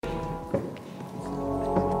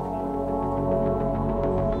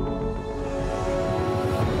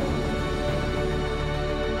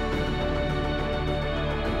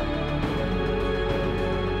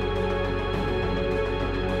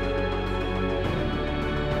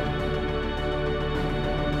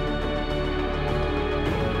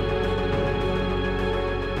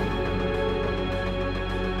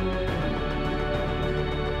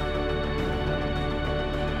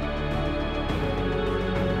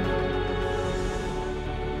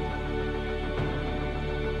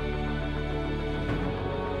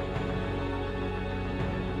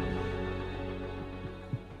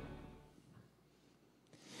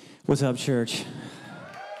What's up, church?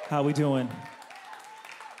 How we doing?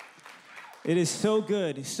 It is so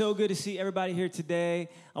good to see everybody here today.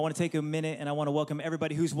 I want to take a minute and I want to welcome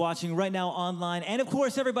everybody who's watching right now online, and of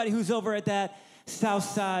course, everybody who's over at that South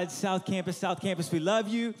Side, South Campus. We love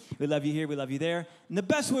you. We love you here. We love you there. And the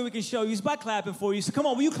best way we can show you is by clapping for you. So come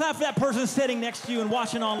on, will you clap for that person sitting next to you and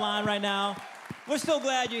watching online right now? We're so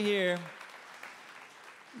glad you're here.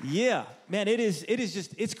 Yeah, man,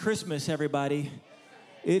 it's Christmas, everybody.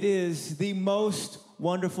 It is the most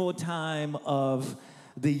wonderful time of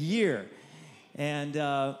the year. And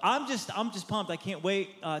I'm just pumped. I can't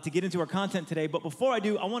wait to get into our content today. But before I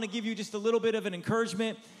do, I want to give you just a little bit of an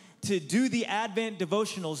encouragement to do the Advent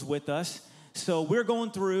devotionals with us. So we're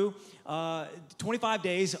going through 25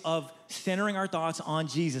 days of centering our thoughts on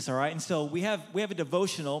Jesus, all right? And so we have a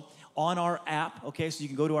devotional on our app, okay? So you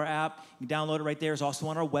can go to our app, you can download it right there. It's also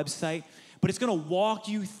on our website. But it's going to walk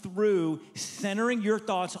you through centering your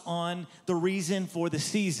thoughts on the reason for the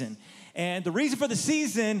season. And the reason for the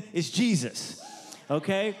season is Jesus,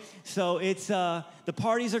 okay? So it's the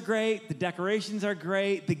parties are great, the decorations are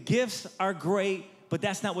great, the gifts are great, but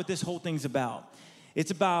that's not what this whole thing's about. It's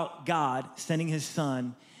about God sending his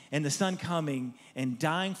son and the son coming and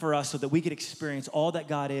dying for us so that we could experience all that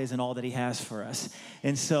God is and all that he has for us.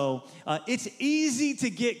 And so it's easy to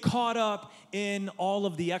get caught up in all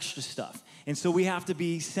of the extra stuff. And so we have to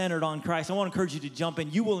be centered on Christ. I want to encourage you to jump in.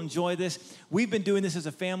 You will enjoy this. We've been doing this as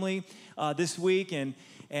a family this week, and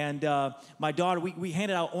my daughter, we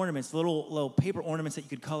handed out ornaments, little paper ornaments that you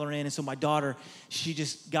could color in. And so my daughter, she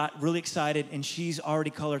just got really excited, and she's already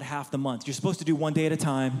colored half the month. You're supposed to do one day at a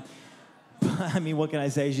time. I mean, what can I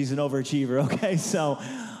say? She's an overachiever, okay? So,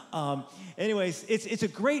 anyways, it's a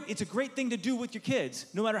great thing to do with your kids,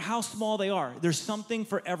 no matter how small they are. There's something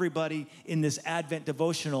for everybody in this Advent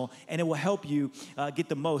devotional, and it will help you get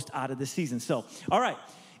the most out of this season. So, all right,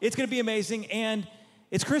 it's going to be amazing, and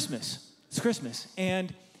it's Christmas. It's Christmas,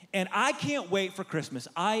 and I can't wait for Christmas.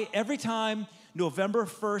 Every time November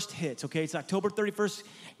 1st hits, okay, it's October 31st,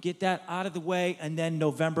 get that out of the way, and then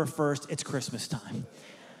November 1st, it's Christmas time.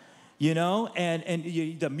 You know,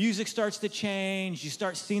 the music starts to change. You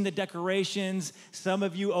start seeing the decorations. Some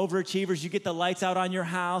of you overachievers, you get the lights out on your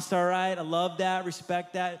house, all right? I love that,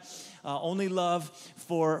 respect that. Only love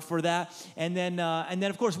for that. And then,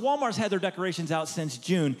 of course, Walmart's had their decorations out since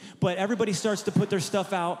June, but everybody starts to put their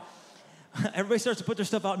stuff out. Everybody starts to put their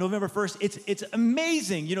stuff out November 1st. It's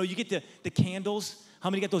amazing. You know, you get the candles. How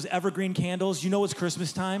many get those evergreen candles? You know it's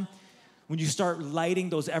Christmas time when you start lighting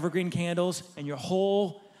those evergreen candles and your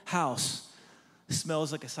whole house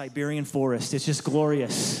smells like a Siberian forest. It's just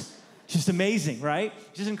glorious. It's just amazing, right?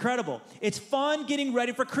 It's just incredible. It's fun getting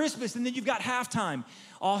ready for Christmas, and then you've got halftime,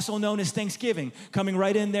 also known as Thanksgiving, coming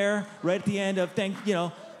right in there, right at the end of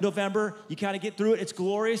November. You kind of get through it. It's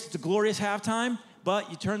glorious. It's a glorious halftime, but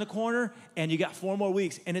you turn the corner, and you got 4 more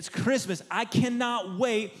weeks, and it's Christmas. I cannot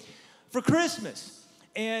wait for Christmas.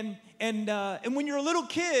 And when you're a little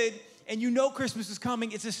kid and you know Christmas is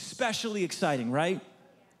coming, it's especially exciting, right?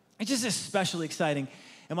 It's just especially exciting.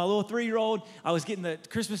 And my little 3-year-old, I was getting the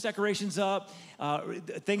Christmas decorations up.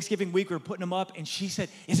 Thanksgiving week, we were putting them up. And she said,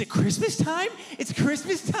 "Is it Christmas time? It's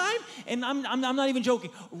Christmas time?" And I'm not even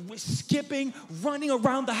joking. Skipping, running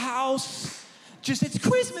around the house. Just, it's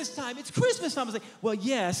Christmas time. It's Christmas time. I was like, well,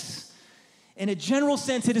 yes. In a general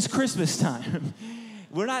sense, it is Christmas time.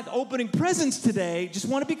 We're not opening presents today. Just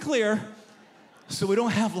want to be clear so we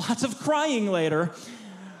don't have lots of crying later.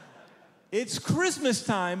 It's Christmas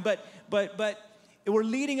time, but we're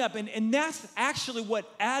leading up, and that's actually what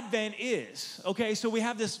Advent is, okay? So we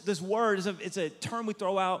have this word, it's a term we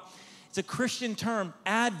throw out. It's a Christian term,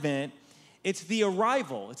 Advent. It's the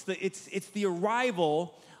arrival. It's the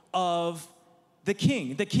arrival of the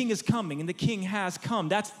King. The King is coming, and the King has come.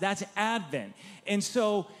 That's Advent. And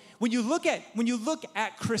so when you look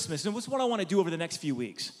at Christmas, and what's what I want to do over the next few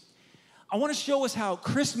weeks, I want to show us how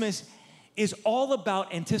Christmas is all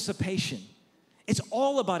about anticipation. It's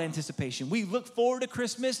all about anticipation. We look forward to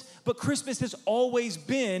Christmas, but Christmas has always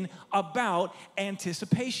been about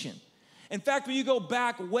anticipation. In fact, when you go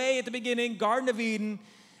back way at the beginning, Garden of Eden,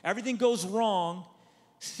 everything goes wrong,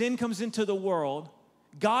 sin comes into the world,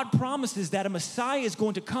 God promises that a Messiah is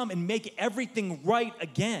going to come and make everything right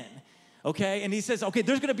again, okay? And he says, okay,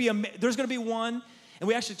 there's gonna be one, and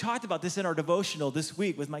we actually talked about this in our devotional this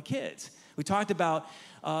week with my kids. We talked about,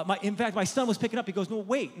 in fact, my son was picking up, he goes, no,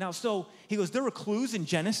 wait, now, so, he goes, there were clues in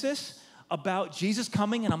Genesis about Jesus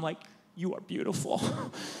coming, and I'm like, you are beautiful.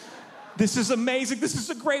 This is amazing, this is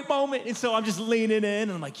a great moment, and so I'm just leaning in,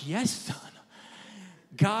 and I'm like, yes, son.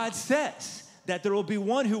 God says that there will be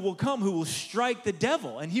one who will come who will strike the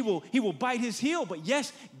devil, and he will bite his heel, but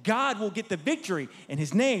yes, God will get the victory, and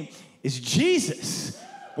his name is Jesus.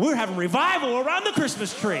 We were having revival around the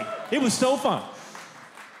Christmas tree. It was so fun.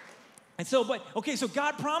 And so, so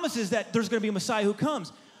God promises that there's gonna be a Messiah who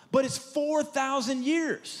comes, but it's 4,000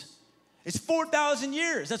 years. It's 4,000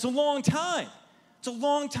 years, that's a long time. It's a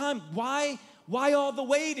long time. Why all the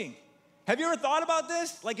waiting? Have you ever thought about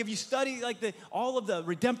this? Like if you study all of the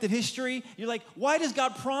redemptive history, you're like, why does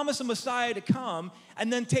God promise a Messiah to come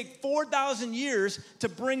and then take 4,000 years to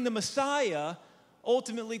bring the Messiah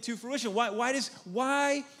ultimately to fruition?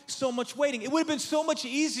 Why so much waiting? It would have been so much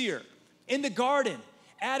easier in the garden.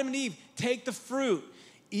 Adam and Eve take the fruit.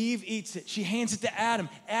 Eve eats it. She hands it to Adam.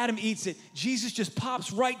 Adam eats it. Jesus just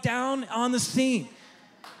pops right down on the scene.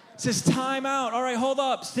 Says, time out. All right, hold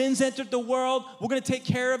up. Sin's entered the world. We're going to take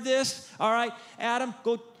care of this. All right, Adam,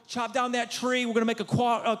 go chop down that tree. We're going to make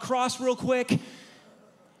a cross real quick.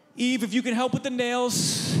 Eve, if you can help with the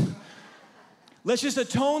nails. Let's just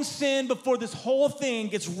atone sin before this whole thing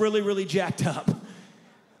gets really, really jacked up.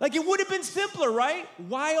 Like it would have been simpler, right?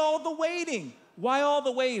 Why all the waiting? Why all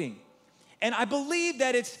the waiting? And I believe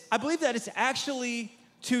that it's actually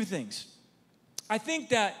two things. I think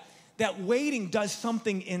that waiting does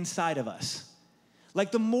something inside of us.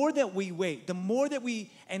 Like the more that we wait, the more that we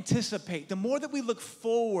anticipate, the more that we look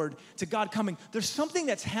forward to God coming, there's something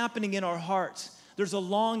that's happening in our hearts. There's a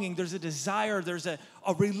longing, there's a desire, there's a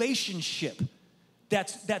relationship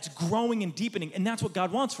that's growing and deepening, and that's what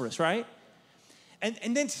God wants for us, right?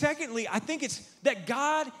 And then secondly, I think it's that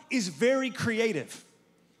God is very creative.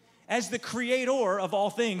 As the creator of all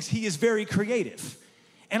things, he is very creative.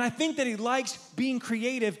 And I think that he likes being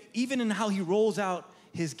creative even in how he rolls out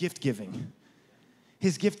his gift giving.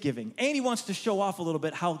 His gift giving. And he wants to show off a little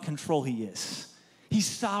bit how in control he is. He's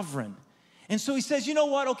sovereign. And so he says, you know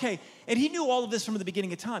what, okay. And he knew all of this from the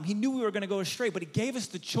beginning of time. He knew we were going to go astray, but he gave us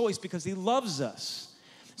the choice because he loves us.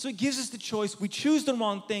 So he gives us the choice. We choose the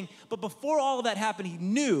wrong thing. But before all of that happened, he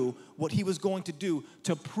knew what he was going to do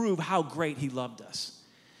to prove how great he loved us.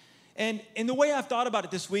 And the way I've thought about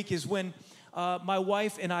it this week is when my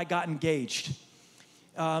wife and I got engaged.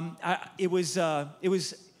 It was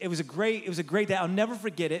a great day. I'll never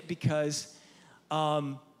forget it because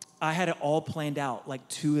I had it all planned out, like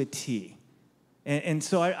to a T. And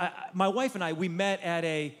so my wife and I, we met at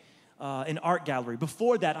an art gallery.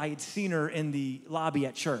 Before that, I had seen her in the lobby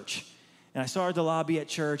at church. And I saw her at the lobby at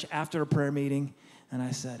church after a prayer meeting, and I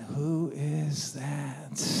said, who is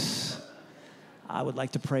that? I would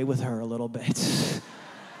like to pray with her a little bit.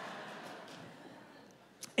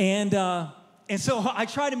 And so I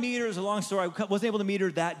tried to meet her. It was a long story. I wasn't able to meet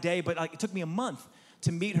her that day, but it took me a month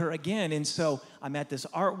to meet her again. And so I'm at this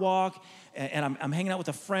art walk, and I'm hanging out with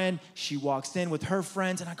a friend. She walks in with her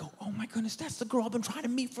friends, and I go, oh my goodness, that's the girl I've been trying to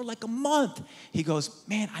meet for like a month. He goes,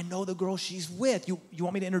 man, I know the girl she's with. You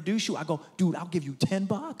want me to introduce you? I go, dude, I'll give you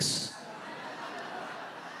 $10.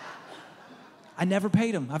 I never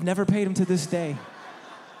paid him. I've never paid him to this day.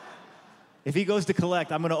 If he goes to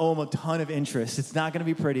collect, I'm going to owe him a ton of interest. It's not going to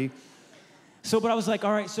be pretty. But I was like,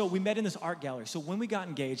 all right, so we met in this art gallery. So when we got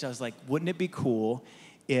engaged, I was like, wouldn't it be cool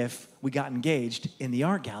if we got engaged in the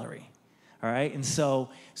art gallery? All right, and so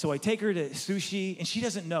I take her to sushi, and she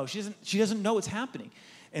doesn't know. She doesn't know what's happening.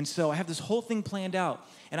 And so I have this whole thing planned out,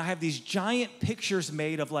 and I have these giant pictures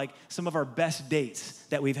made of like some of our best dates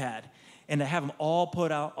that we've had. And I have them all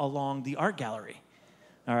put out along the art gallery.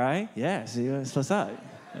 All right? Yeah, see what's up?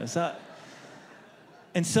 What's up?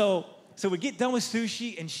 And so we get done with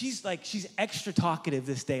sushi, and she's extra talkative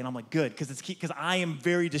this day, and I'm like, good, because I am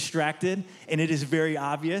very distracted, and it is very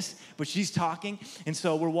obvious, but she's talking, and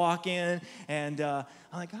so we're walking, and I'm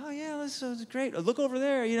like, oh yeah, this is great. Look over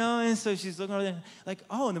there, and so she's looking over there, like,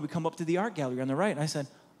 oh, and then we come up to the art gallery on the right, and I said,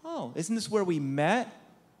 oh, isn't this where we met?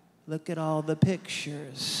 Look at all the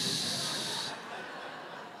pictures.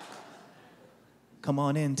 Come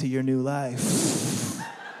on into your new life.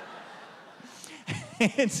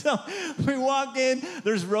 And so we walk in,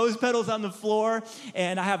 there's rose petals on the floor,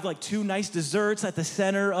 and I have like 2 nice desserts at the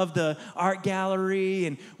center of the art gallery,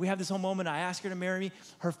 and we have this whole moment. I ask her to marry me.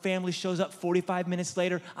 Her family shows up 45 minutes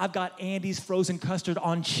later. I've got Andy's frozen custard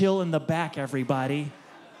on chill in the back, everybody.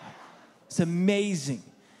 It's amazing.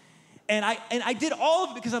 And I did all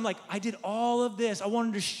of it because I'm like, I did all of this. I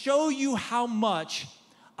wanted to show you how much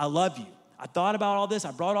I love you. I thought about all this.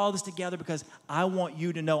 I brought all this together because I want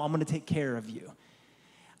you to know I'm going to take care of you.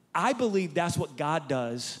 I believe that's what God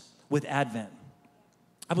does with Advent.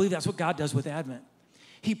 I believe that's what God does with Advent.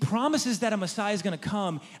 He promises that a Messiah is going to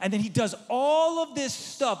come, and then he does all of this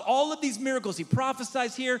stuff, all of these miracles. He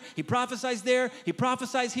prophesies here, he prophesies there, he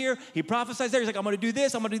prophesies here, he prophesies there. He's like, I'm going to do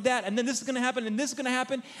this, I'm going to do that, and then this is going to happen, and this is going to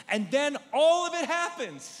happen, and then all of it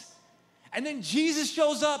happens. And then Jesus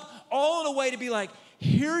shows up all in a way to be like,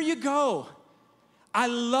 here you go. I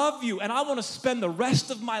love you, and I want to spend the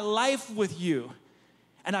rest of my life with you.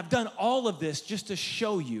 And I've done all of this just to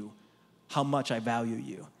show you how much I value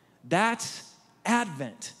you. That's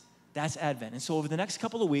Advent. That's Advent. And so over the next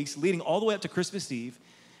couple of weeks, leading all the way up to Christmas Eve,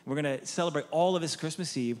 we're going to celebrate all of this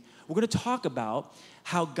Christmas Eve. We're going to talk about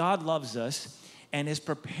how God loves us and is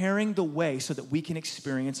preparing the way so that we can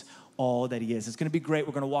experience all that he is. It's going to be great.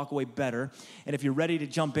 We're going to walk away better. And if you're ready to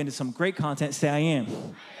jump into some great content, say I am.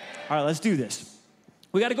 All right, let's do this.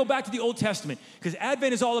 We got to go back to the Old Testament because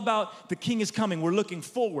Advent is all about the King is coming. We're looking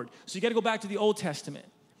forward. So you got to go back to the Old Testament.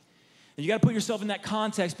 And you got to put yourself in that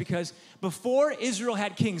context because before Israel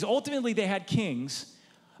had kings, ultimately they had kings,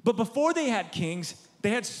 but before they had kings, they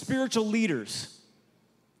had spiritual leaders.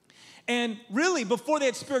 And really, before they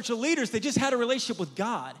had spiritual leaders, they just had a relationship with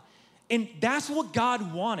God. And that's what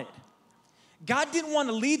God wanted. God didn't want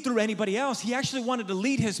to lead through anybody else. He actually wanted to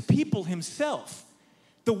lead his people himself,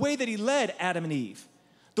 the way that he led Adam and Eve,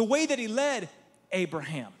 the way that he led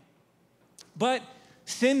Abraham. But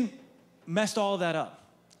sin messed all of that up.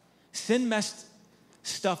 Sin messed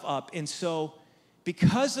stuff up. And so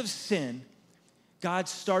because of sin, God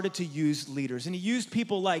started to use leaders. And he used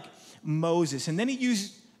people like Moses. And then he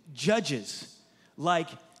used judges like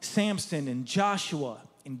Samson and Joshua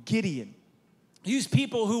and Gideon. He used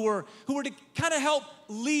people who were to kind of help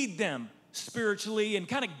lead them spiritually and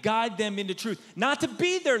kind of guide them into truth. Not to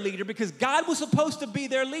be their leader because God was supposed to be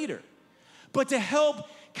their leader, but to help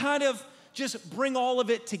kind of just bring all of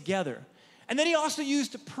it together. And then he also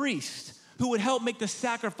used priests who would help make the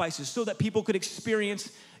sacrifices so that people could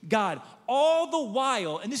experience God. All the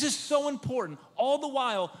while, and this is so important, all the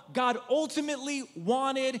while, God ultimately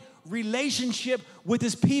wanted relationship with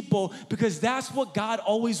his people because that's what God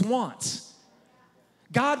always wants.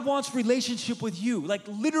 God wants relationship with you, like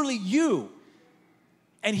literally you.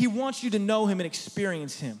 And he wants you to know him and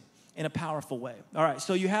experience him in a powerful way. All right,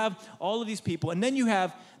 so you have all of these people, and then you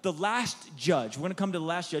have the last judge. We're going to come to the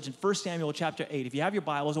last judge in 1 Samuel chapter 8. If you have your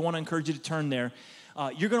Bibles, I want to encourage you to turn there.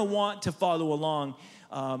 You're going to want to follow along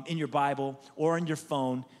in your Bible or on your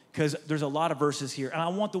phone because there's a lot of verses here, and I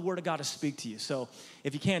want the Word of God to speak to you. So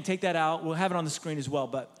if you can, take that out. We'll have it on the screen as well.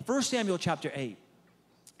 But 1 Samuel chapter 8.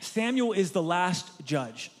 Samuel is the last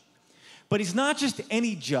judge, but he's not just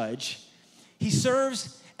any judge. He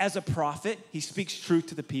serves as a prophet. He speaks truth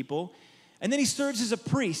to the people, and then he serves as a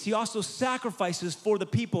priest. He also sacrifices for the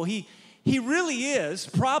people. He really is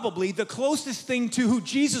probably the closest thing to who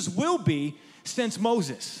Jesus will be since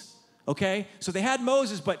Moses, okay? So they had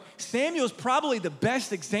Moses, but Samuel's probably the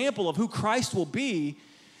best example of who Christ will be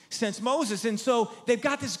since Moses. And so they've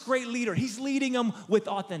got this great leader. He's leading them with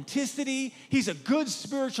authenticity. He's a good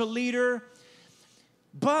spiritual leader,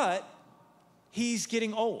 but he's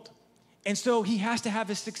getting old. And so he has to have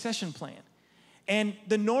his succession plan. And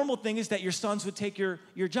the normal thing is that your sons would take your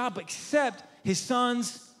job, except his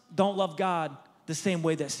sons don't love God the same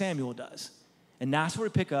way that Samuel does. And that's where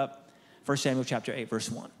we pick up 1 Samuel chapter 8,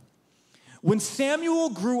 verse 1. When Samuel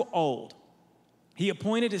grew old, he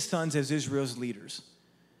appointed his sons as Israel's leaders.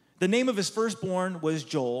 The name of his firstborn was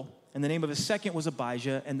Joel, and the name of his second was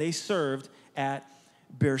Abijah, and they served at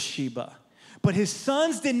Beersheba. But his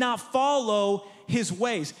sons did not follow his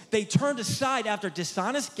ways. They turned aside after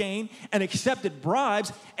dishonest gain and accepted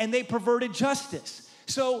bribes, and they perverted justice.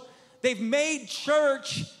 So they've made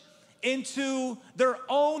church into their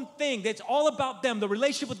own thing. It's all about them, the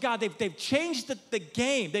relationship with God. They've changed the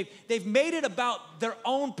game. They've made it about their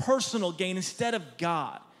own personal gain instead of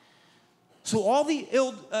God. So all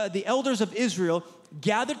the elders of Israel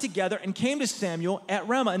gathered together and came to Samuel at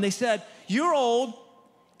Ramah, and they said, "You're old,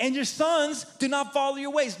 and your sons do not follow your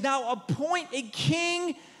ways. Now appoint a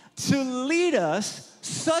king to lead us,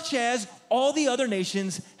 such as all the other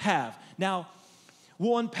nations have." Now,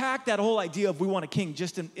 we'll unpack that whole idea of we want a king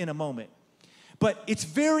just in a moment. But it's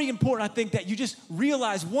very important, I think, that you just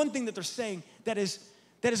realize one thing that they're saying that is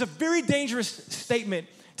a very dangerous statement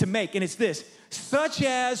to make, and it's this: such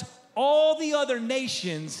as all the other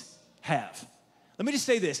nations have. Let me just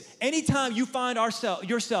say this. Anytime you find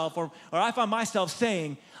yourself, or I find myself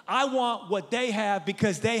saying, I want what they have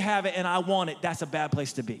because they have it and I want it, that's a bad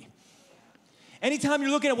place to be. Anytime you're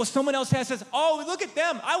looking at what someone else has, says, oh, look at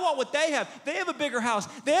them. I want what they have. They have a bigger house.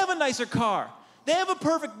 They have a nicer car. They have a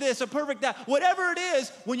perfect this, a perfect that. Whatever it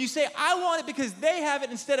is, when you say, I want it because they have it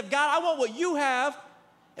instead of God, I want what you have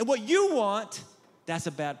and what you want, that's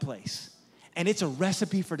a bad place. And it's a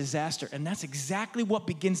recipe for disaster. And that's exactly what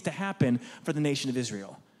begins to happen for the nation of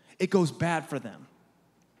Israel. It goes bad for them.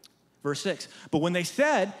 Verse 6, but when they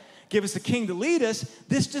said, give us a king to lead us,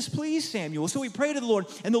 this displeased Samuel. So he prayed to the Lord,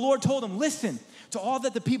 and the Lord told him, listen to all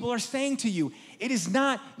that the people are saying to you. It is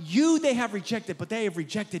not you they have rejected, but they have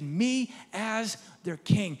rejected me as their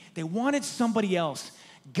king. They wanted somebody else.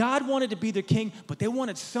 God wanted to be their king, but they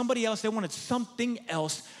wanted somebody else. They wanted something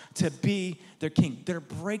else to be their king. They're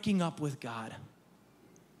breaking up with God.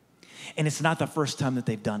 And it's not the first time that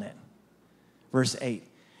they've done it. Verse 8.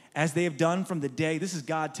 As they have done from the day, this is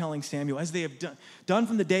God telling Samuel, as they have done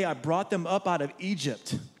from the day I brought them up out of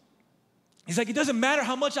Egypt. He's like, it doesn't matter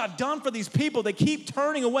how much I've done for these people. They keep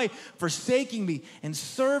turning away, forsaking me, and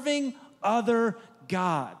serving other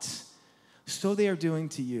gods. So they are doing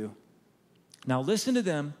to you. Now listen to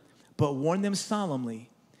them, but warn them solemnly,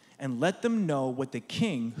 and let them know what the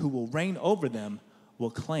king who will reign over them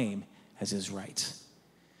will claim as his rights.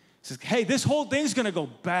 He says, hey, this whole thing's going to go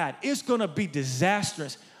bad. It's going to be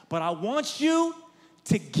disastrous. But I want you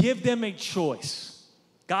to give them a choice.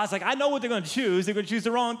 God's like, I know what they're going to choose. They're going to choose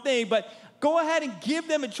the wrong thing, but go ahead and give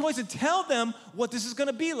them a choice and tell them what this is going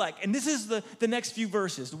to be like. And this is the next few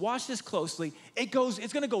verses. Watch this closely. It's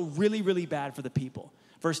going to go really, really bad for the people.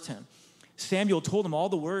 Verse 10. Samuel told them all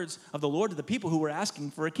the words of the Lord to the people who were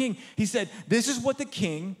asking for a king. He said, this is what the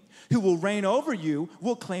king who will reign over you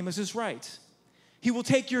will claim as his rights. He will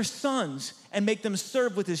take your sons and make them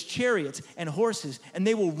serve with his chariots and horses, and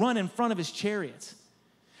they will run in front of his chariots.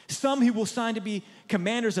 Some he will assign to be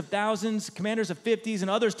commanders of thousands, commanders of 50s, and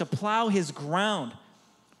others to plow his ground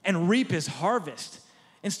and reap his harvest,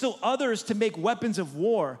 and still others to make weapons of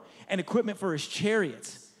war and equipment for his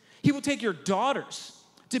chariots. He will take your daughters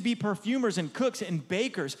to be perfumers and cooks and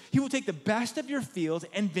bakers. He will take the best of your fields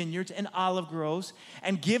and vineyards and olive groves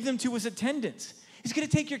and give them to his attendants. He's going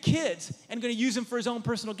to take your kids and going to use them for his own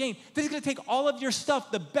personal gain. Then he's going to take all of your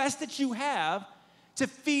stuff, the best that you have, to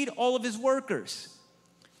feed all of his workers.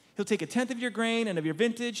 He'll take 1/10 of your grain and of your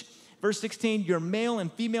vintage. Verse 16, your male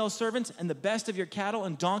and female servants and the best of your cattle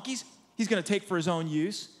and donkeys, he's going to take for his own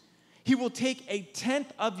use. He will take 1/10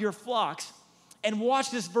 of your flocks. And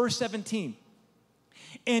watch this, verse 17.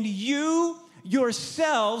 And you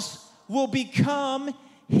yourselves will become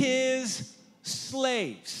his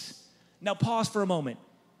slaves. Now pause for a moment.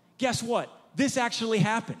 Guess what? This actually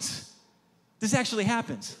happens. This actually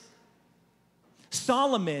happens.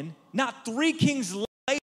 Solomon, not 3 kings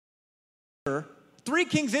later, 3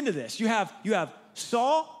 kings into this. You have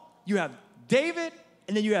Saul, you have David,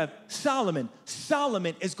 and then you have Solomon.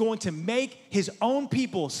 Solomon is going to make his own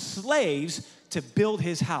people slaves to build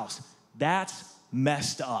his house. That's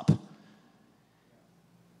messed up.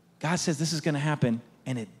 God says this is going to happen,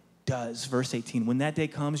 and it does. Verse 18, when that day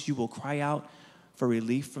comes, you will cry out for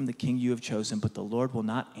relief from the king you have chosen, but the Lord will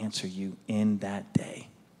not answer you in that day.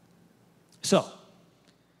 So,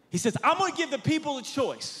 he says, I'm going to give the people a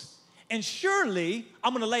choice. And surely,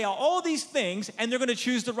 I'm going to lay out all these things, and they're going to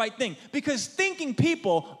choose the right thing. Because thinking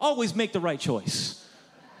people always make the right choice.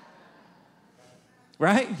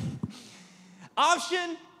 Right?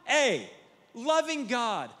 Option A, loving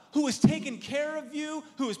God, who has taken care of you,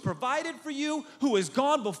 who has provided for you, who has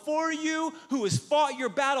gone before you, who has fought your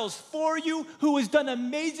battles for you, who has done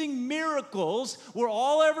amazing miracles where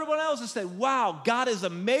everyone else has said, wow, God is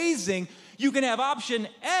amazing. You can have option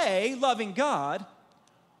A, loving God,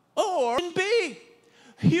 or option B,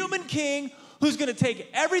 human king who's going to take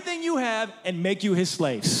everything you have and make you his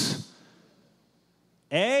slaves.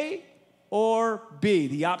 A or B,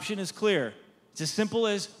 the option is clear. It's as simple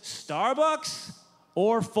as Starbucks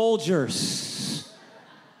or Folgers,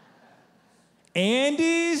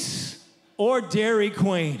 Andy's or Dairy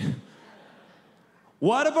Queen,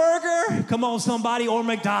 Whataburger, come on somebody, or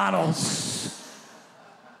McDonald's.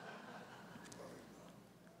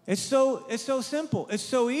 It's so simple. It's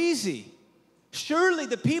so easy. Surely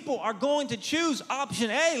the people are going to choose option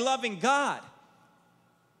A, loving God,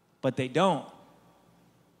 but they don't.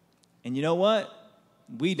 And you know what?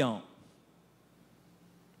 We don't.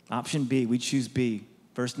 Option B, we choose B,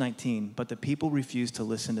 Verse 19, but the people refused to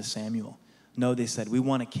listen to Samuel. No, they said, we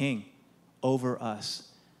want a king over us.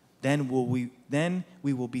 Then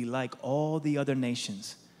we will be like all the other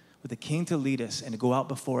nations, with a king to lead us and to go out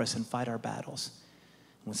before us and fight our battles.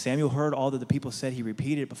 When Samuel heard all that the people said, he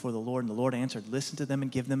repeated it before the Lord, and the Lord answered, listen to them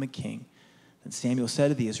and give them a king. Then Samuel said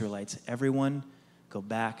to the Israelites, everyone go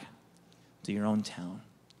back to your own town.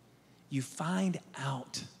 You find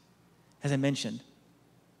out, as I mentioned,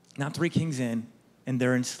 not 3 kings in, and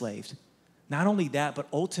they're enslaved. Not only that, but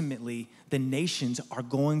ultimately the nations are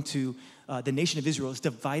going to, the nation of Israel is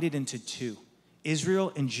divided into 2,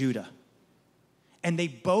 Israel and Judah. And they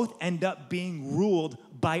both end up being ruled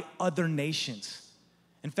by other nations.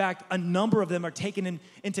 In fact, a number of them are taken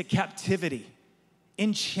into captivity,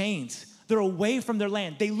 in chains. They're away from their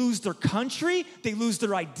land. They lose their country, they lose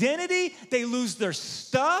their identity, they lose their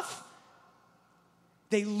stuff,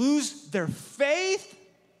 they lose their faith.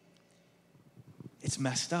 It's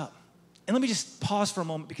messed up. And let me just pause for a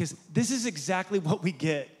moment, because this is exactly what we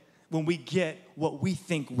get when we get what we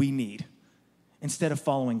think we need instead of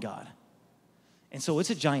following God. And so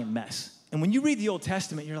it's a giant mess. And when you read the Old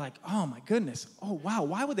Testament, you're like, oh my goodness, oh wow,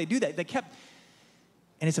 why would they do that? And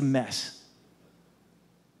it's a mess.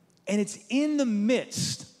 And it's in the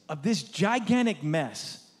midst of this gigantic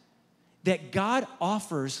mess that God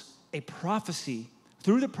offers a prophecy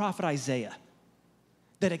through the prophet Isaiah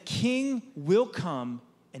that a king will come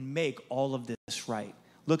and make all of this right.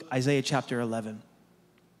 Look, Isaiah chapter 11.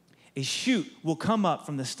 A shoot will come up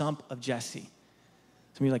from the stump of Jesse.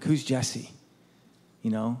 Some of you are like, who's Jesse?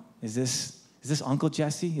 You know, is this Uncle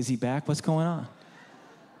Jesse? Is he back? What's going on?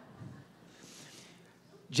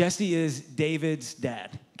 Jesse is David's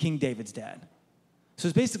dad, King David's dad. So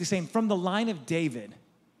it's basically saying from the line of David,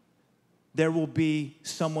 there will be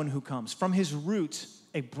someone who comes. From his roots,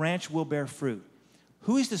 a branch will bear fruit.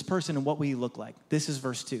 Who is this person and what will he look like? This is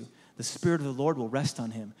verse 2. The Spirit of the Lord will rest on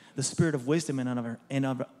him, the Spirit of wisdom and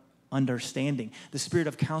of understanding, the Spirit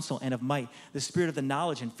of counsel and of might, the Spirit of the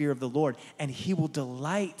knowledge and fear of the Lord, and he will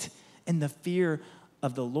delight in the fear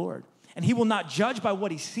of the Lord. And he will not judge by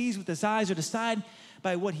what he sees with his eyes or decide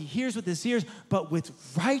by what he hears with his ears, but with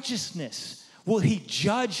righteousness will he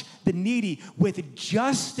judge the needy. With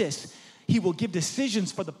justice he will give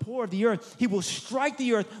decisions for the poor of the earth. He will strike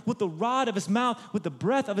the earth with the rod of his mouth, with the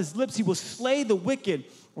breath of his lips. He will slay the wicked.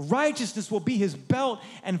 Righteousness will be his belt,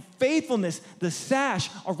 and faithfulness the sash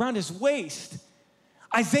around his waist.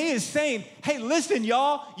 Isaiah is saying, hey, listen,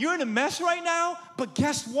 y'all, you're in a mess right now, but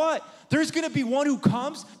guess what? There's going to be one who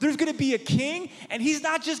comes. There's going to be a king, and he's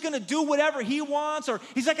not just going to do whatever he wants, or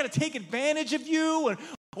he's not going to take advantage of you,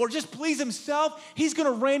 or just please himself. He's going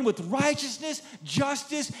to reign with righteousness,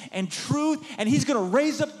 justice, and truth, and he's going to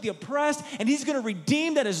raise up the oppressed, and he's going to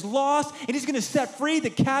redeem that is lost, and he's going to set free the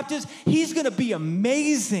captives. He's going to be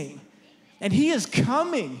amazing, and he is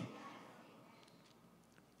coming.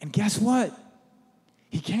 And guess what?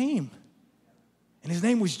 He came, and his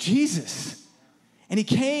name was Jesus, and he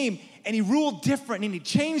came, and he ruled different, and he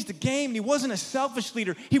changed the game, and he wasn't a selfish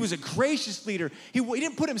leader. He was a gracious leader. He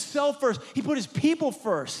didn't put himself first. He put his people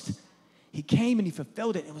first. He came, and he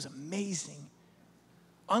fulfilled it. It was amazing,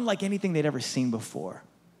 unlike anything they'd ever seen before.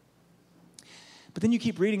 But then you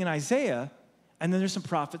keep reading in Isaiah, and then there's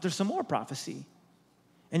some more prophecy.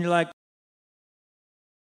 And you're like,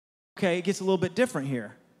 okay, it gets a little bit different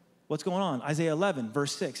here. What's going on? Isaiah 11,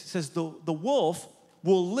 verse 6. It says, the wolf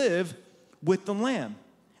will live with the lamb,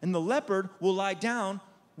 and the leopard will lie down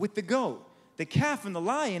with the goat. The calf and the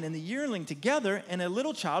lion and the yearling together, and a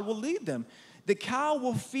little child will lead them. The cow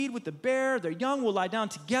will feed with the bear. Their young will lie down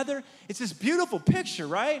together. It's this beautiful picture,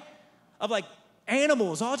 right? Of like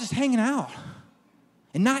animals all just hanging out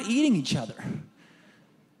and not eating each other.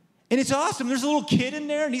 And it's awesome. There's a little kid in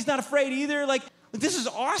there, and he's not afraid either. Like, this is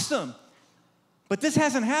awesome. But this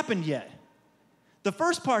hasn't happened yet. The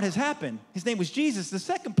first part has happened. His name was Jesus. The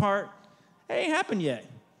second part, it ain't happened yet.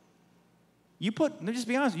 Let me just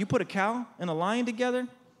be honest, you put a cow and a lion together,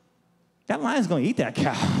 that lion's gonna eat that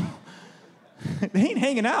cow. They ain't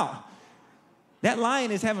hanging out. That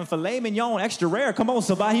lion is having filet mignon extra rare. Come on,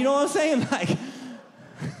 somebody, you know what I'm saying? Like,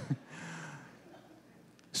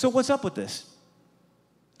 so what's up with this?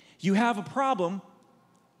 You have a problem,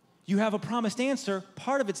 you have a promised answer,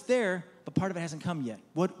 part of it's there, but part of it hasn't come yet.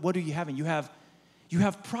 What are you having? You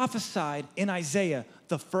have prophesied in Isaiah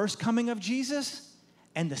the first coming of Jesus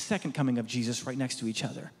and the second coming of Jesus right next to each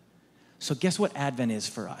other. So guess what Advent is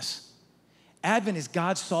for us? Advent is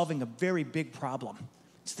God solving a very big problem.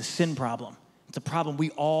 It's the sin problem. It's a problem we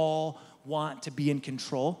all want to be in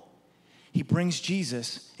control. He brings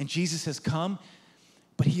Jesus, and Jesus has come,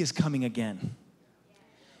 but he is coming again.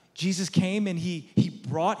 Jesus came and he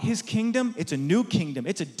brought his kingdom. It's a new kingdom.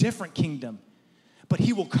 It's a different kingdom. But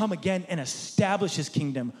he will come again and establish his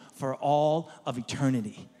kingdom for all of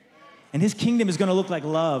eternity. And his kingdom is going to look like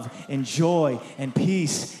love and joy and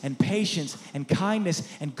peace and patience and kindness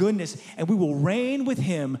and goodness. And we will reign with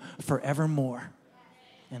him forevermore.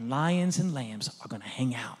 And lions and lambs are going to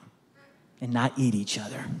hang out and not eat each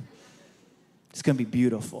other. It's going to be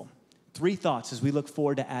beautiful. 3 thoughts as we look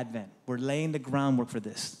forward to Advent. We're laying the groundwork for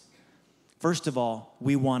this. First of all,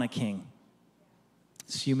 we want a king.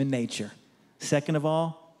 It's human nature. Second of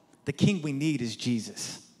all, the king we need is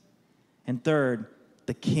Jesus. And third,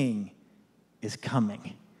 the king is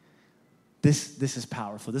coming. This is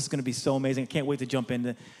powerful. This is going to be so amazing. I can't wait to jump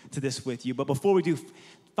into this with you. But before we do,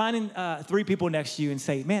 find 3 people next to you and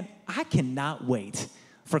say, man, I cannot wait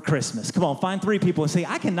for Christmas. Come on, find 3 people and say,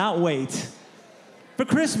 I cannot wait for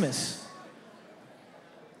Christmas.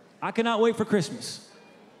 I cannot wait for Christmas.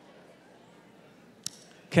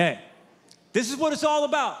 Okay. This is what it's all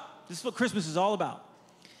about. This is what Christmas is all about.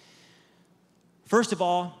 First of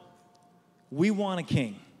all, we want a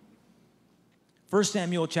king. 1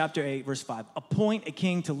 Samuel chapter 8, verse 5. Appoint a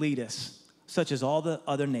king to lead us, such as all the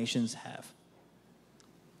other nations have.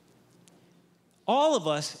 All of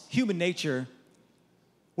us, human nature,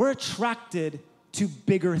 we're attracted to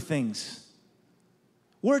bigger things.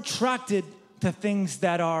 We're attracted to things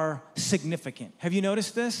that are significant. Have you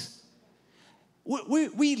noticed this?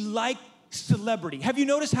 We like celebrity. Have you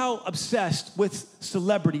noticed how obsessed with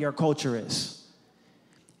celebrity our culture is?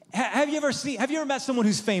 Have you ever met someone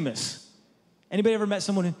who's famous? Anybody ever met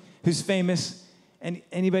someone who's famous? And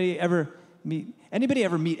anybody ever meet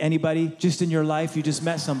anybody just in your life? You just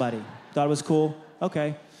met somebody. Thought it was cool?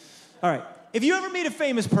 Okay. All right. If you ever meet a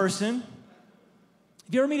famous person,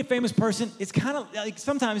 it's kind of like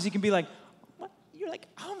sometimes you can be like, what? You're like,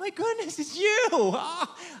 oh my goodness, it's you.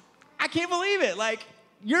 Oh, I can't believe it. Like,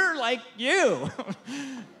 you're like you.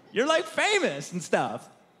 You're like famous and stuff.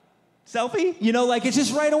 Selfie? Like it's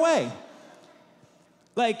just right away.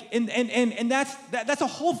 Like, and that's a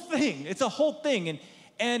whole thing. It's a whole thing.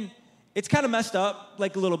 And it's kind of messed up,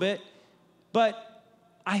 like a little bit. But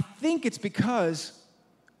I think it's because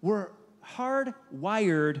we're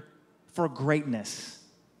hardwired for greatness.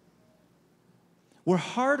 We're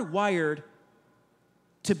hardwired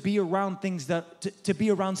to be around things to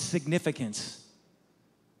be around significance.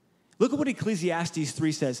 Look at what Ecclesiastes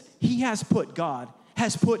 3 says. God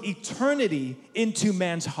has put eternity into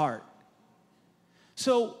man's heart.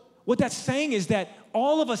 So what that's saying is that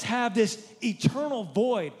all of us have this eternal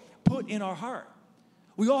void put in our heart.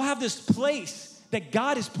 We all have this place that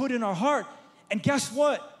God has put in our heart. And guess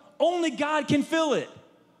what? Only God can fill it.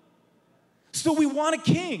 So we want a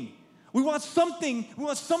king. We want something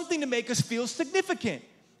to make us feel significant.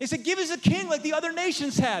 They said, give us a king like the other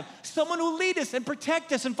nations have. Someone who will lead us and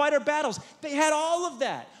protect us and fight our battles. They had all of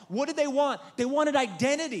that. What did they want? They wanted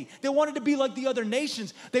identity. They wanted to be like the other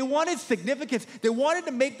nations. They wanted significance. They wanted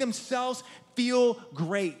to make themselves feel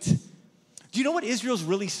great. Do you know what Israel's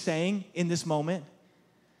really saying in this moment?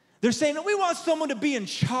 They're saying that we want someone to be in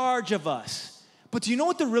charge of us. But do you know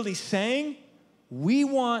what they're really saying? We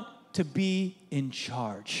want to be in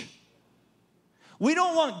charge. We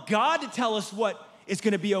don't want God to tell us what is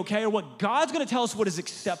going to be okay, or what God's going to tell us what is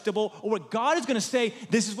acceptable, or what God is going to say,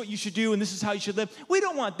 this is what you should do and this is how you should live. We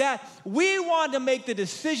don't want that. We want to make the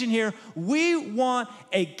decision here. We want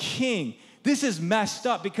a king. This is messed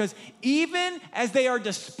up because even as they are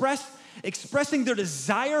expressing their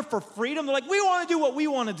desire for freedom, they're like, we want to do what we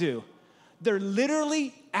want to do. They're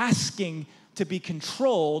literally asking to be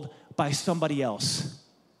controlled by somebody else.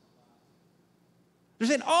 They're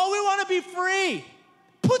saying, oh, we want to be free.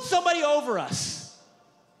 Put somebody over us.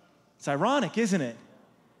 It's ironic, isn't it?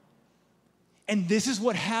 And this is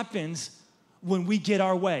what happens when we get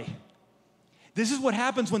our way. This is what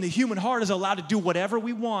happens when the human heart is allowed to do whatever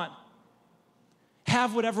we want,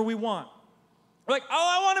 have whatever we want. We're like,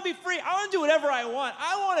 oh, I want to be free. I want to do whatever I want.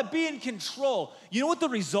 I want to be in control. You know what the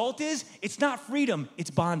result is? It's not freedom, it's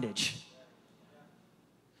bondage.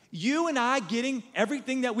 You and I getting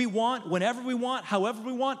everything that we want, whenever we want, however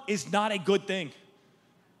we want, is not a good thing.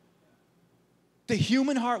 The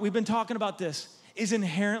human heart, we've been talking about this, is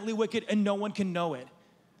inherently wicked and no one can know it.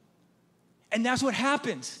 And that's what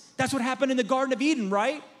happens. That's what happened in the Garden of Eden,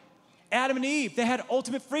 right? Adam and Eve, they had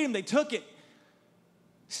ultimate freedom. They took it.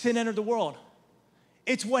 Sin entered the world.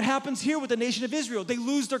 It's what happens here with the nation of Israel. They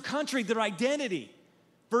lose their country, their identity.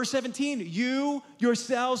 Verse 17, you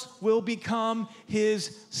yourselves will become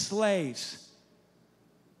his slaves.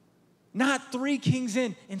 Not 3 kings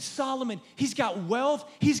in Solomon. He's got wealth,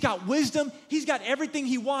 he's got wisdom, he's got everything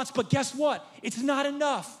he wants, but guess what? It's not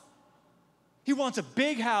enough. He wants a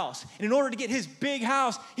big house. And in order to get his big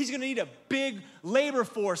house, he's going to need a big labor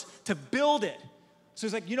force to build it. So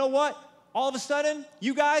he's like, you know what? All of a sudden,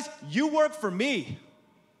 you guys, you work for me.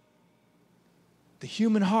 The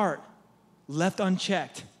human heart left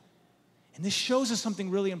unchecked. And this shows us something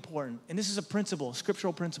really important. And this is a principle,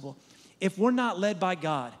 scriptural principle. If we're not led by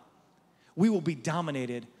God, we will be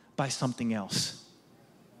dominated by something else.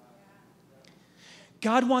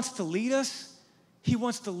 God wants to lead us. He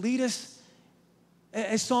wants to lead us,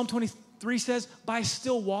 as Psalm 23 says, by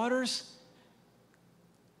still waters.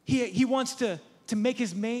 He wants to make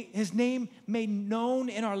his name made known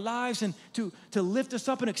in our lives and to lift us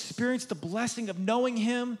up and experience the blessing of knowing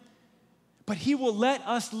him. But he will let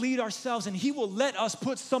us lead ourselves, and he will let us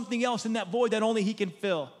put something else in that void that only he can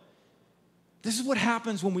fill. This is what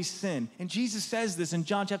happens when we sin. And Jesus says this in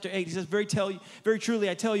John chapter 8. He says, very truly,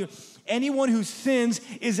 I tell you, anyone who sins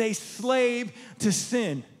is a slave to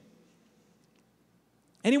sin.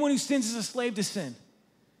 Anyone who sins is a slave to sin.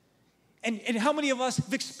 And how many of us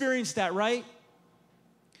have experienced that, right?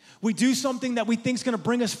 We do something that we think is going to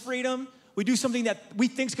bring us freedom. We do something that we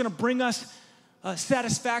think is going to bring us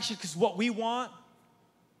satisfaction because what we want.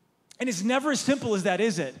 And it's never as simple as that,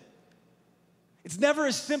 is it? It's never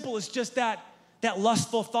as simple as just that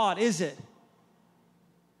lustful thought, is it?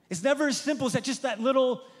 It's never as simple as just that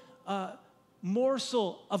little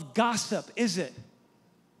morsel of gossip, is it?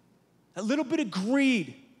 A little bit of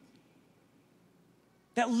greed.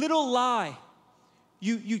 That little lie.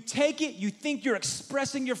 You take it, you think you're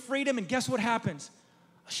expressing your freedom, and guess what happens?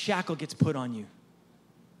 A shackle gets put on you.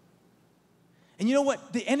 And you know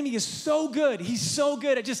what? The enemy is so good. He's so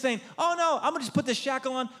good at just saying, oh no, I'm gonna just put this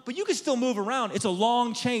shackle on, but you can still move around. It's a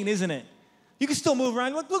long chain, isn't it? You can still move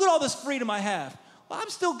around. Look at all this freedom I have. Well, I'm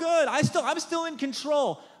still good. I'm still in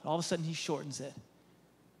control. And all of a sudden, he shortens it.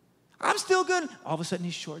 I'm still good. All of a sudden,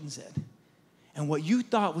 he shortens it. And what you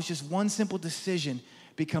thought was just one simple decision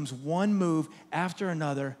becomes one move after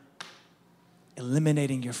another,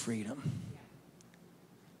 eliminating your freedom.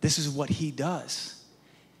 This is what he does.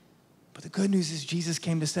 But the good news is Jesus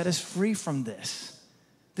came to set us free from this.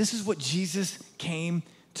 This is what Jesus came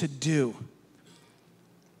to do.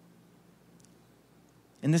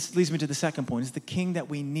 And this leads me to the second point, is the king that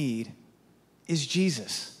we need is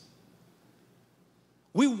Jesus.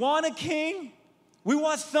 We want a king. We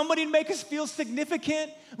want somebody to make us feel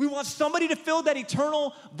significant. We want somebody to fill that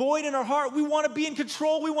eternal void in our heart. We want to be in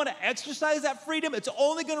control. We want to exercise that freedom. It's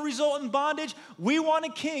only going to result in bondage. We want a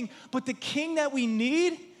king. But the king that we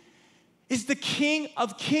need is the King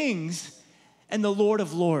of Kings and the Lord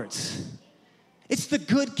of Lords. It's the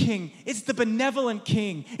good king. It's the benevolent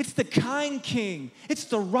king. It's the kind king. It's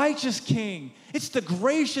the righteous king. It's the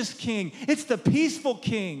gracious king. It's the peaceful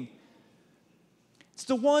king. It's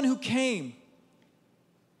the one who came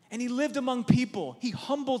and he lived among people. He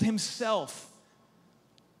humbled himself.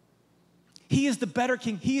 He is the better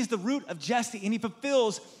king. He is the root of Jesse, and he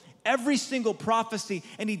fulfills every single prophecy.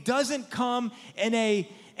 And he doesn't come in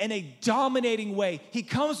a dominating way. He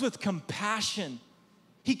comes with compassion.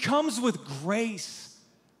 He comes with grace.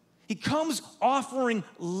 He comes offering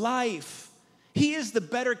life. He is the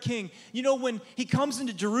better king. You know, when he comes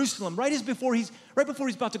into Jerusalem, right before he's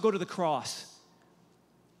about to go to the cross,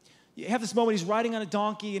 you have this moment, he's riding on a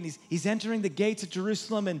donkey and he's entering the gates of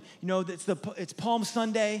Jerusalem, and you know, it's Palm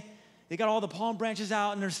Sunday. They got all the palm branches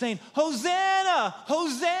out and they're saying, Hosanna,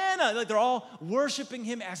 Hosanna. Like they're all worshiping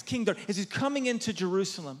him as king as he's coming into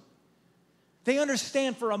Jerusalem. They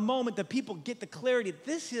understand for a moment, the people get the clarity.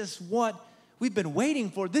 This is what we've been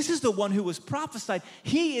waiting for. This is the one who was prophesied.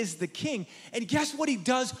 He is the king. And guess what he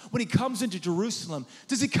does when he comes into Jerusalem?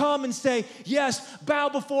 Does he come and say, yes, bow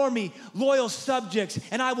before me, loyal subjects,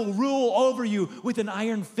 and I will rule over you with an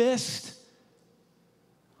iron fist?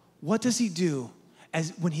 What does he do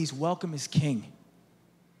when he's welcome as king?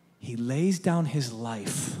 He lays down his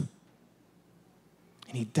life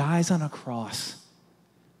and he dies on a cross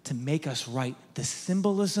to make us right. The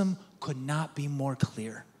symbolism could not be more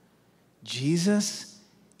clear. Jesus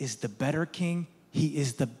is the better king. He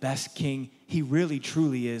is the best king. He really,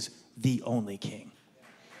 truly is the only king.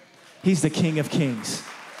 He's the King of Kings,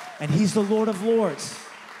 and he's the Lord of Lords.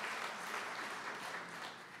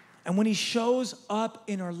 And when he shows up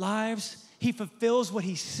in our lives, he fulfills what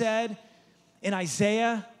he said in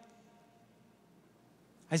Isaiah,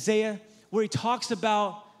 where he talks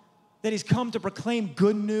about that he's come to proclaim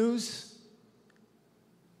good news.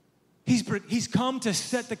 He's come to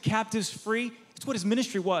set the captives free. It's what his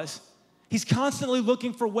ministry was. He's constantly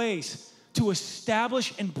looking for ways to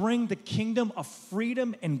establish and bring the kingdom of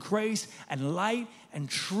freedom and grace and light and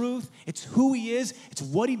truth. It's who he is. It's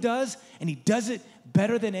what he does, and he does it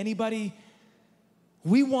better than anybody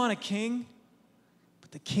We want a king,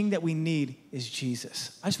 but the king that we need is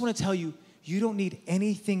Jesus. I just want to tell you, you don't need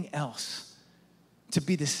anything else to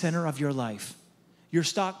be the center of your life. Your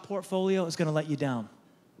stock portfolio is going to let you down.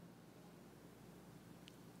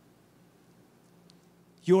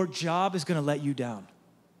 Your job is going to let you down.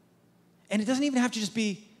 And it doesn't even have to just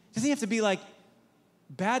be, it doesn't have to be like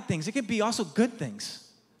bad things. It could be also good things.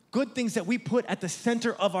 Good things that we put at the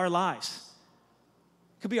center of our lives.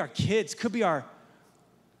 It could be our kids, could be our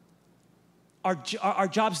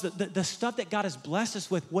jobs, the stuff that God has blessed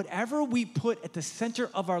us with. Whatever we put at the center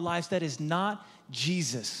of our lives that is not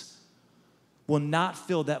Jesus will not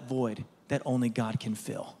fill that void that only God can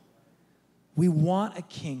fill. We want a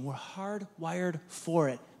king. We're hardwired for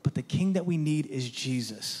it, but the king that we need is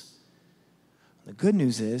Jesus. The good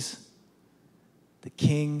news is the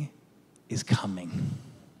king is coming.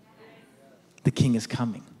 The king is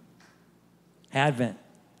coming. Advent,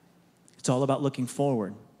 it's all about looking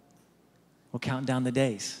forward. We're counting down the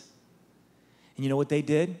days. And you know what they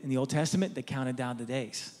did in the Old Testament? They counted down the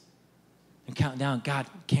days. And counting down, God,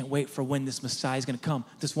 can't wait for when this Messiah is going to come.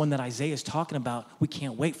 This one that Isaiah is talking about, we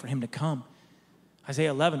can't wait for him to come.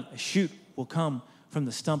 Isaiah 11, a shoot will come from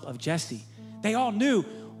the stump of Jesse. They all knew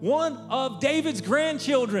one of David's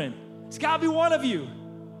grandchildren. It's got to be one of you.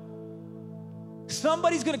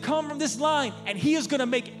 Somebody's going to come from this line, and he is going to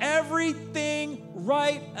make everything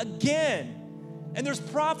right again. And there's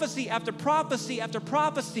prophecy after prophecy after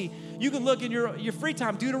prophecy. You can look in your free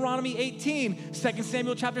time. Deuteronomy 18, 2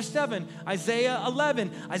 Samuel chapter 7, Isaiah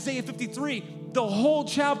 11, Isaiah 53, the whole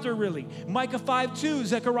chapter really. Micah 5:2,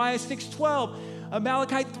 Zechariah 6:12,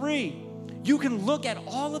 Malachi 3. You can look at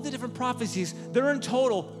all of the different prophecies. There are in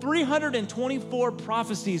total 324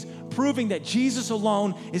 prophecies proving that Jesus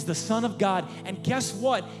alone is the Son of God. And guess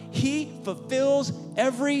what? He fulfills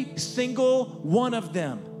every single one of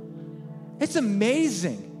them. It's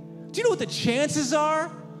amazing. Do you know what the chances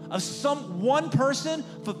are of one person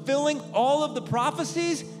fulfilling all of the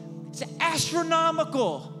prophecies? It's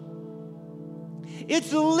astronomical.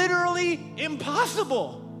 It's literally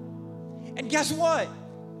impossible. And guess what?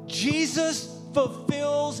 Jesus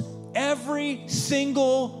fulfills every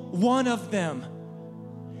single one of them.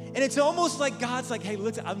 And it's almost like God's like, hey, I'm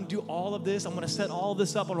gonna do all of this. I'm gonna set all of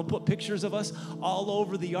this up. I'm gonna put pictures of us all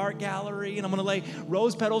over the art gallery, and I'm gonna lay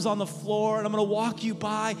rose petals on the floor, and I'm gonna walk you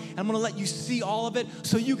by, and I'm gonna let you see all of it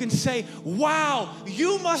so you can say, wow,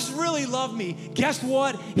 you must really love me. Guess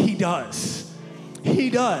what? He does. He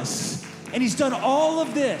does. And he's done all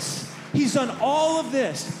of this. He's done all of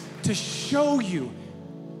this to show you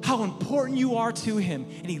how important you are to him.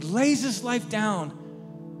 And he lays his life down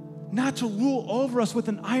not to rule over us with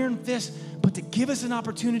an iron fist, but to give us an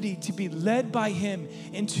opportunity to be led by him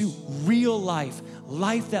into real life,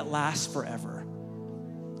 life that lasts forever.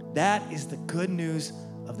 That is the good news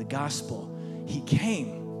of the gospel. He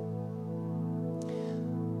came.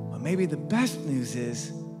 But maybe the best news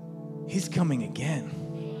is he's coming again.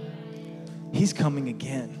 He's coming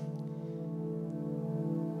again.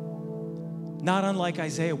 Not unlike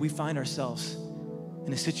Isaiah, we find ourselves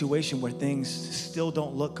in a situation where things still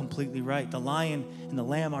don't look completely right. The lion and the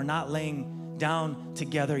lamb are not laying down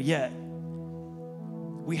together yet.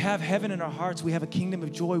 We have heaven in our hearts. We have a kingdom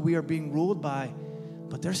of joy we are being ruled by,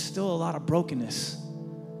 but there's still a lot of brokenness.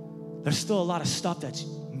 There's still a lot of stuff that's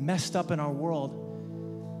messed up in our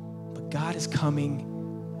world, but God is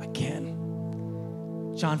coming again.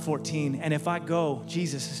 John 14, and if I go,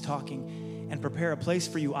 Jesus is talking, and prepare a place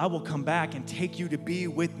for you, I will come back and take you to be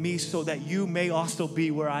with me so that you may also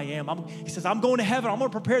be where I am. He says, I'm going to heaven. I'm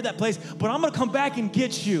going to prepare that place, but I'm going to come back and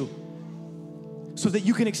get you so that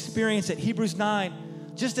you can experience it. Hebrews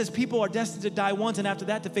 9, just as people are destined to die once and after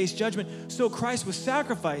that to face judgment, so Christ was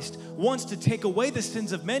sacrificed once to take away the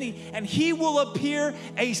sins of many, and he will appear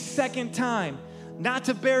a second time, not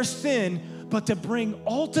to bear sin, but to bring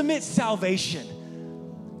ultimate salvation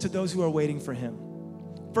to those who are waiting for him.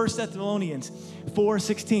 1 Thessalonians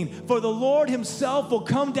 4:16, for the Lord himself will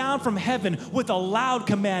come down from heaven with a loud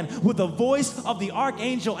command, with the voice of the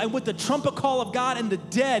archangel, and with the trumpet call of God, and the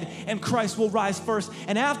dead and Christ will rise first.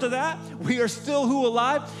 And after that, we are still who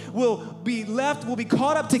alive will be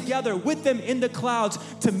caught up together with them in the clouds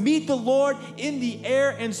to meet the Lord in the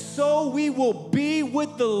air, and so we will be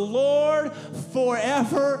with the Lord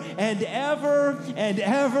forever and ever and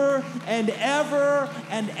ever and ever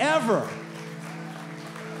and ever.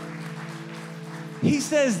 He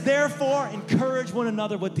says, therefore, encourage one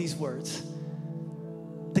another with these words.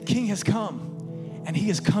 The King has come, and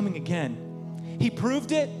he is coming again. He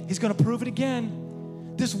proved it. He's going to prove it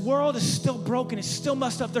again. This world is still broken. It's still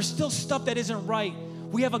messed up. There's still stuff that isn't right.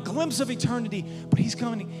 We have a glimpse of eternity, but he's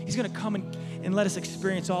going to come and let us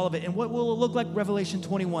experience all of it. And what will it look like? Revelation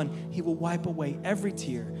 21, he will wipe away every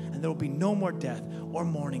tear, and there will be no more death or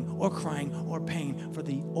mourning or crying or pain, for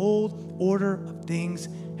the old order of things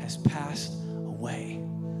has passed away.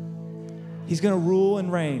 He's going to rule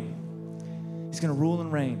and reign. He's going to rule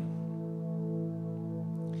and reign.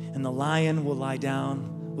 And the lion will lie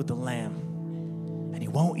down with the lamb, and he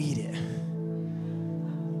won't eat it.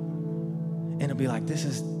 And it'll be like, this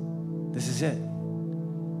is it. This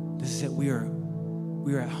is it. We are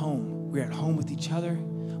at home. We are at home with each other.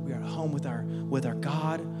 We are at home with our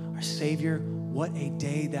God, our Savior. What a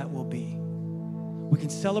day that will be. We can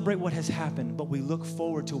celebrate what has happened, but we look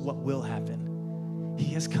forward to what will happen.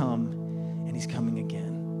 He has come, and he's coming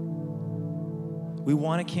again. We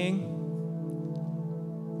want a king.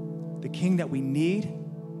 The king that we need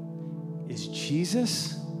is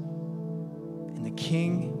Jesus, and the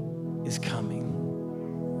king is coming.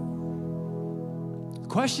 The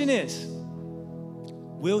question is,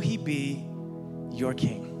 will he be your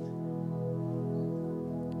king?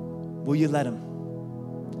 Will you let him?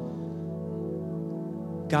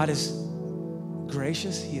 God is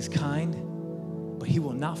gracious, he is kind, but he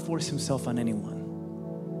will not force himself on anyone.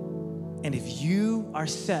 And if you are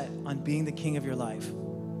set on being the king of your life,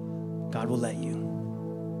 God will let you.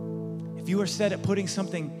 If you are set at putting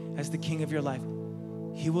something as the king of your life,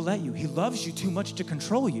 he will let you. He loves you too much to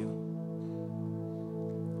control you.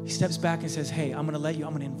 He steps back and says, hey, I'm gonna let you,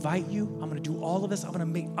 I'm gonna invite you, I'm gonna do all of this, I'm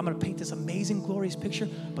gonna paint this amazing, glorious picture,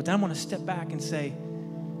 but then I'm gonna step back and say,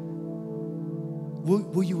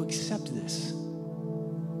 will you accept this?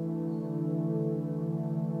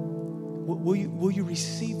 Will you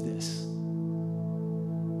receive this?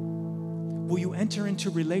 Will you enter into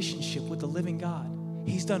relationship with the living God?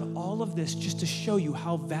 He's done all of this just to show you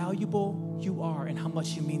how valuable you are and how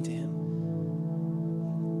much you mean to him.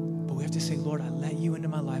 But we have to say, Lord, I let you into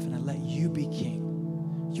my life and I let you be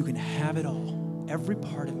king. You can have it all, every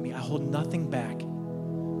part of me. I hold nothing back.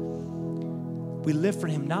 We live for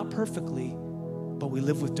him, not perfectly, but we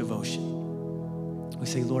live with devotion. We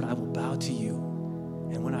say, Lord, I will bow to you.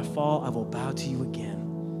 And when I fall, I will bow to you again.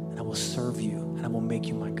 And I will serve you. And I will make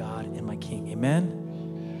you my God and my King. Amen?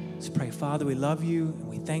 Let's pray. Father, we love you and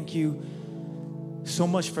we thank you so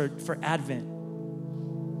much for Advent.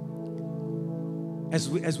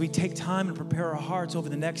 As we take time and prepare our hearts over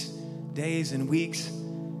the next days and weeks,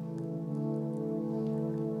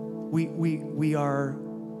 we are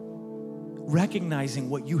recognizing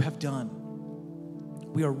what you have done.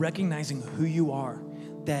 We are recognizing who you are,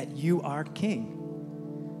 that you are King,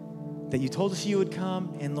 that you told us you would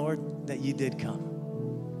come, and Lord, that you did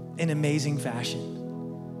come in amazing fashion,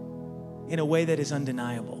 in a way that is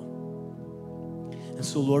undeniable. And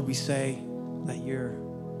so, Lord, we say, let your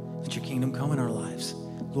kingdom come in our lives.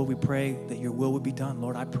 Lord, we pray that your will would be done.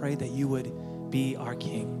 Lord, I pray that you would be our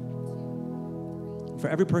King. For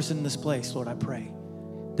every person in this place, Lord, I pray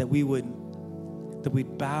that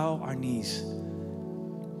we'd bow our knees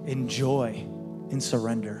in joy, in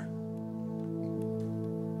surrender.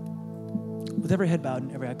 With every head bowed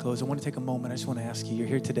and every eye closed, I want to take a moment. I just want to ask you, you're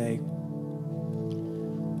here today,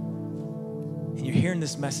 and you're hearing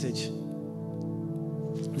this message.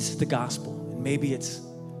 This is the gospel. And maybe you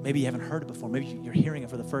haven't heard it before. Maybe you're hearing it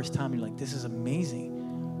for the first time. You're like, this is amazing.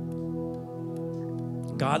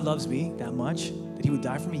 God loves me that much that he would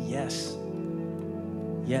die for me? Yes.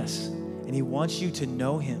 Yes. And he wants you to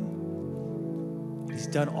know him. He's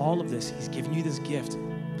done all of this. He's given you this gift,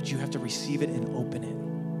 but you have to receive it and open it.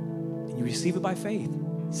 And you receive it by faith.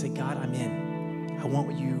 You say, God, I'm in. I want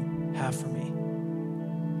what you have for me.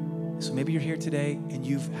 So maybe you're here today and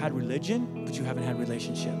you've had religion, but you haven't had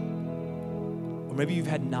relationship. Or maybe you've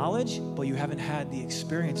had knowledge, but you haven't had the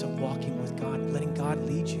experience of walking with God, letting God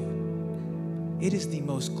lead you. It is the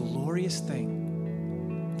most glorious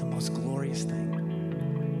thing, the most glorious thing.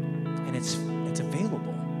 And it's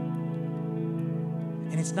available.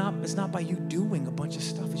 And it's not by you doing a bunch of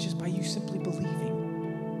stuff. It's just by you simply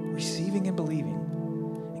believing, receiving and believing.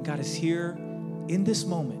 And God is here in this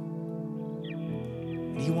moment.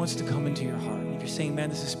 And he wants to come into your heart. And if you're saying, man,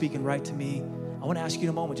 this is speaking right to me, I want to ask you in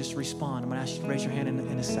a moment just to respond. I'm going to ask you to raise your hand in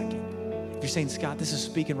a second. If you're saying, Scott, this is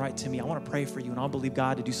speaking right to me, I want to pray for you, and I'll believe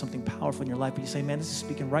God to do something powerful in your life. But you say, man, this is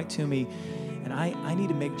speaking right to me, and I need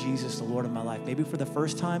to make Jesus the Lord of my life, maybe for the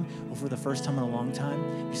first time or for the first time in a long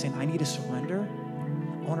time. You're saying, I need to surrender.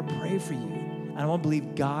 I want to pray for you. And I want to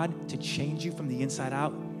believe God to change you from the inside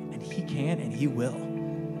out, and he can and he will.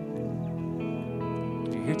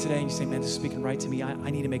 If you're here today and you say, man, this is speaking right to me, I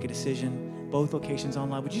need to make a decision. Both locations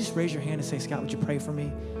online. Would you just raise your hand and say, Scott, would you pray for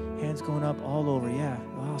me? Hands going up all over. Yeah,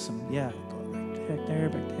 awesome. Yeah, back there.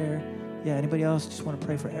 Yeah, anybody else? Just want to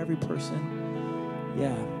pray for every person.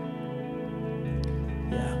 Yeah.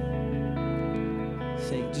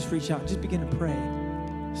 Say, just reach out, just begin to pray.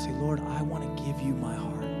 Say, Lord, I want to give you my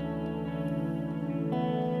heart.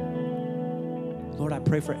 Lord, I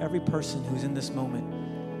pray for every person who's in this moment,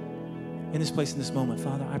 in this place, in this moment.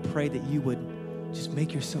 Father, I pray that you would just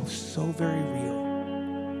make yourself so very real.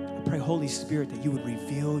 I pray, Holy Spirit, that you would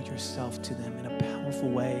reveal yourself to them in a powerful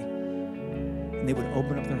way, and they would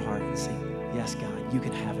open up their heart and say, yes, God, you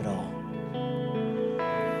can have it all.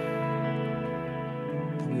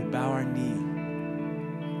 That we would bow our knee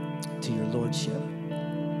to your lordship.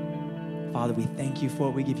 Father, we thank you for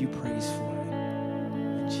it. We give you praise for it.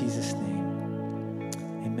 In Jesus' name,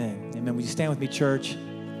 amen. Amen. Will you stand with me, church? I'm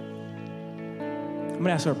going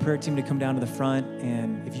to ask our prayer team to come down to the front,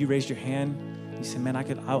 and if you raised your hand, you said, man,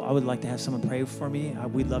 I would like to have someone pray for me.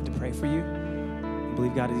 We'd love to pray for you. I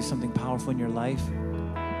believe God to do something powerful in your life.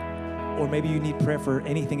 Or maybe you need prayer for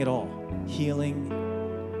anything at all. Healing,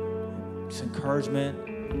 just encouragement,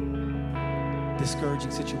 discouraging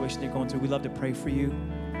situation you're going through. We'd love to pray for you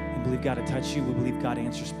and believe God to touch you. We believe God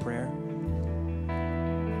answers prayer.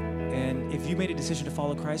 And if you made a decision to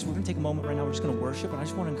follow Christ, we're going to take a moment right now. We're just going to worship. And I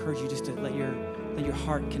just want to encourage you just to let your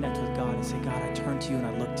heart connect with God and say, God, I turn to you and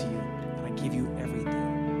I look to you and I give you everything.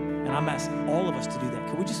 And I'm asking all of us to do that.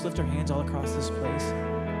 Could we just lift our hands all across this place?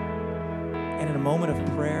 And in a moment of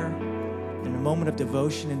prayer, in a moment of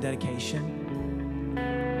devotion and dedication,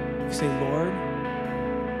 we say, Lord,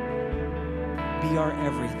 be our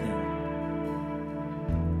everything.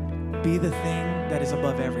 Be the thing that is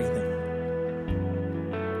above everything.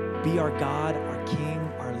 Be our God, our King,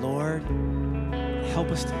 our Lord. Help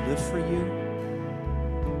us to live for you.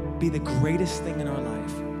 Be the greatest thing in our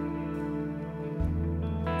life.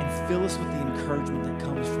 And fill us with the encouragement that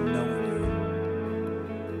comes from knowing you.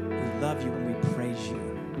 We love you and we praise you.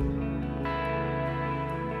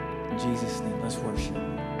 In Jesus' name, let's worship.